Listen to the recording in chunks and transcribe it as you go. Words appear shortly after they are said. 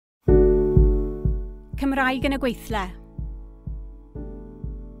Cymraeg yn y gweithle.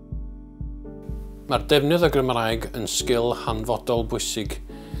 Mae'r defnydd o Gymraeg yn sgil hanfodol bwysig.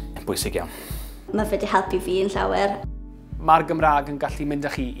 Bwysig iawn. Mae fe wedi helpu fi yn llawer. Mae'r Gymraeg yn gallu mynd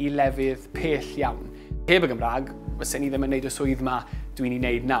â chi i lefydd pell iawn. Heb y Gymraeg, fysen ni ddim yn gwneud y swydd yma dwi'n ei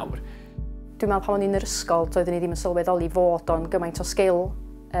wneud nawr. Dwi'n meddwl pan o'n i'n yr ysgol, doeddwn ni ddim yn sylweddoli fod o'n gymaint o sgil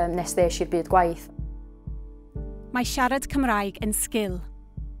nes ddes i'r byd gwaith. Mae siarad Cymraeg yn sgil.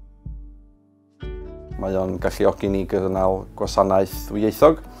 Mae o'n galluogi ni gynnal gwasanaeth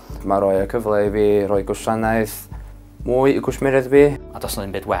ddwyieithog. Mae rhoi y cyfle i fi rhoi gwasanaeth mwy i gwsmeriaid fi. A does yna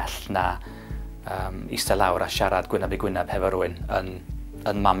ddim byd well na eistedd lawr a siarad gwyneb i gwyneb hefo rhywun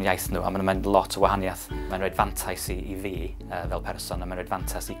yn mam iaith nhw, a mae'n mynd lot o wahaniaeth. Mae'n rhaid fantais i fi fel person, a mae'n rhaid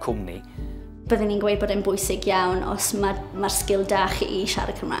fantais i cwmni. Byddwn ni'n gweud bod e'n bwysig iawn os mae'r sgil da chi i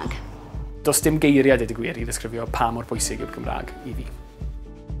siarad Cymraeg. Does dim geiriad ydy gwir i ddisgrifio pa mor bwysig yw'r Gymraeg i fi.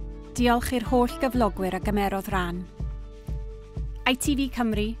 Diolch i'r holl gyflogwyr a gymerodd ran. ITV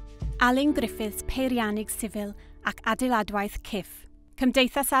Cymru, Alun Griffiths Peiriannig Sifil ac Adeiladwaith CIF,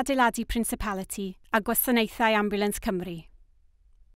 Cymdeithas Adeiladu Principality a Gwasanaethau Ambulance Cymru.